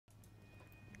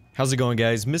How's it going,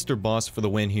 guys? Mr. Boss for the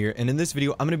win here, and in this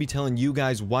video I'm going to be telling you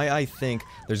guys why I think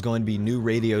there's going to be new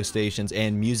radio stations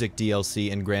and music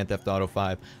DLC in Grand Theft Auto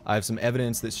 5. I have some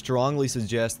evidence that strongly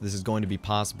suggests this is going to be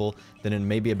possible, that in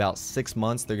maybe about 6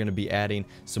 months they're going to be adding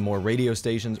some more radio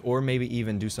stations, or maybe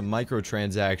even do some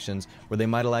microtransactions where they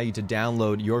might allow you to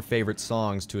download your favorite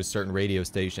songs to a certain radio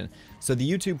station. So the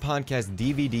YouTube podcast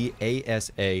DVD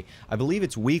ASA, I believe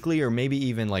it's weekly or maybe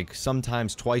even like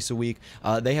sometimes twice a week.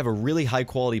 They have a really high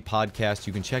quality podcast.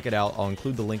 You can check it out. I'll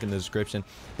include the link in the description.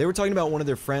 They were talking about one of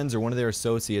their friends or one of their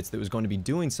associates that was going to be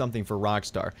doing something for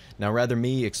Rockstar. Now, rather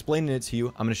me explaining it to you,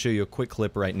 I'm going to show you a quick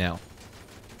clip right now.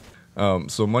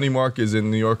 So Money Mark is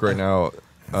in New York right now.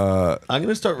 I'm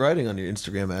gonna start writing on your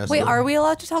Instagram ass. Wait, are we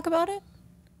allowed to talk about it?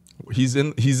 He's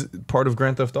part of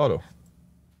Grand Theft Auto.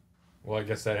 Well, I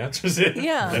guess that answers it.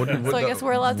 Yeah. So I guess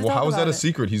we're allowed to talk about it. How is that a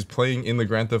secret? He's playing in the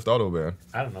Grand Theft Auto band.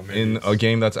 I don't know. Maybe in a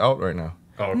game that's out right now.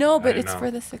 Oh, no, but it's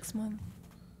for the 6 months.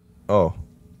 Oh.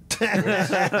 Shit.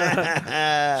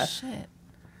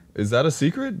 Is that a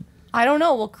secret? I don't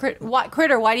know. Well,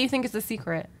 Critter, why do you think it's a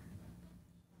secret?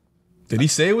 Did he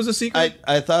say it was a secret?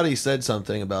 I thought he said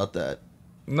something about that.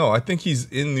 No, I think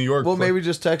he's in New York. Well, maybe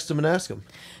just text him and ask him.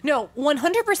 No,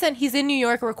 100% he's in New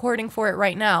York recording for it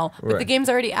right now, but the game's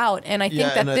already out, and I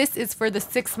think that this is for the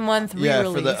 6-month re-release.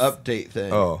 Yeah, for the update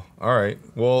thing. Oh, all right.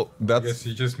 Well, that's... I guess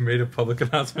he just made a public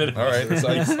announcement. All right.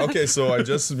 Okay, so I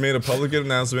just made a public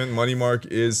announcement. Money Mark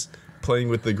is playing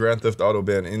with the Grand Theft Auto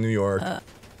band in New York.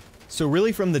 So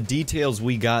really, from the details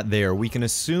we got there, we can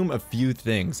assume a few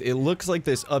things. It looks like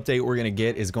this update we're going to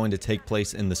get is going to take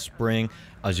place in the spring.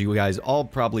 As you guys all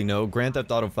probably know, Grand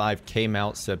Theft Auto 5 came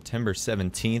out September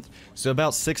 17th, so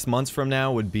about 6 months from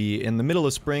now would be in the middle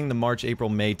of spring, the March, April,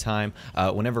 May time,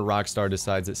 whenever Rockstar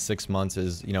decides that 6 months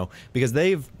is, you know, because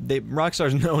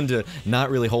Rockstar's known to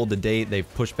not really hold the date.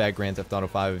 They've pushed back Grand Theft Auto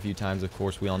 5 a few times, of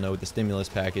course. We all know with the stimulus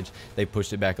package, they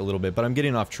pushed it back a little bit, but I'm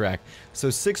getting off track. So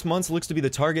 6 months looks to be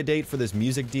the target date for this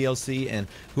music DLC, and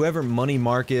whoever Money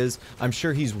Mark is, I'm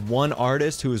sure he's one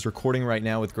artist who is recording right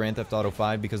now with Grand Theft Auto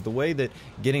 5, because the way that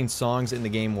getting songs in the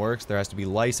game works, there has to be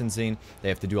licensing, they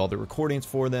have to do all the recordings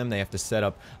for them, they have to set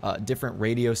up different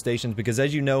radio stations, because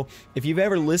as you know, if you've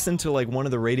ever listened to like one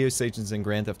of the radio stations in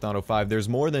Grand Theft Auto 5, there's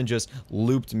more than just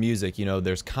looped music. You know,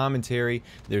 there's commentary,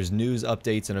 there's news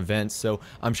updates and events, so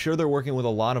I'm sure they're working with a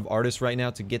lot of artists right now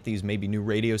to get these maybe new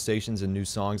radio stations and new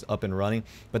songs up and running,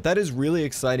 but that is really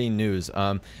exciting news.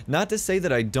 Not to say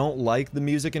that I don't like the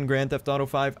music in Grand Theft Auto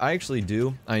 5, I actually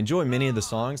do. I enjoy many of the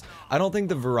songs. I don't think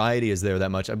the variety is there that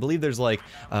much. I believe there's like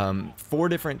 4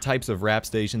 different types of rap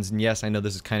stations, and yes, I know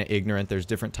this is kind of ignorant. There's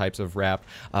different types of rap.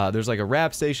 There's like a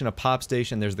rap station, a pop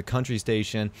station, there's the country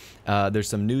station, there's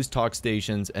some news talk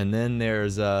stations, and then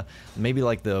there's maybe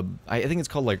like I think it's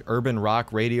called like urban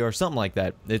rock radio or something like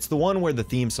that. It's the one where the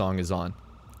theme song is on.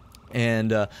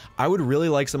 And I would really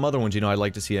like some other ones. You know, I'd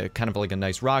like to see a kind of like a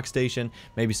nice rock station,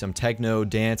 maybe some techno,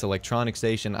 dance, electronic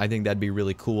station. I think that'd be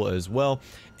really cool as well.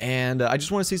 And I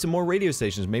just want to see some more radio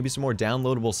stations, maybe some more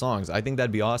downloadable songs. I think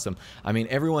that'd be awesome. I mean,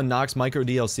 everyone knocks micro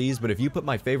DLCs, but if you put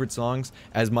my favorite songs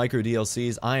as micro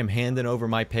DLCs, I am handing over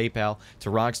my PayPal to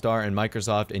Rockstar and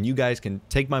Microsoft, and you guys can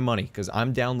take my money because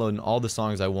I'm downloading all the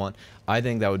songs I want. I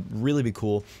think that would really be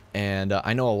cool, and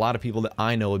I know a lot of people that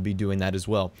I know would be doing that as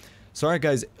well. So alright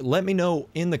guys, let me know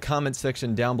in the comments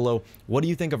section down below, what do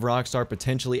you think of Rockstar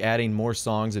potentially adding more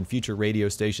songs and future radio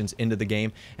stations into the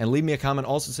game? And leave me a comment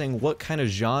also saying what kind of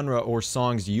genre or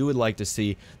songs you would like to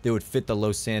see that would fit the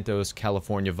Los Santos,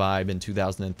 California vibe in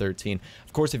 2013.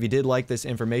 Of course, if you did like this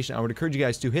information, I would encourage you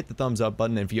guys to hit the thumbs up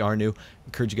button, and if you are new, I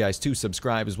encourage you guys to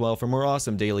subscribe as well for more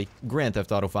awesome daily Grand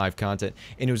Theft Auto 5 content.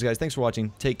 Anyways guys, thanks for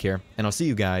watching, take care, and I'll see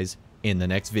you guys in the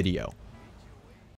next video.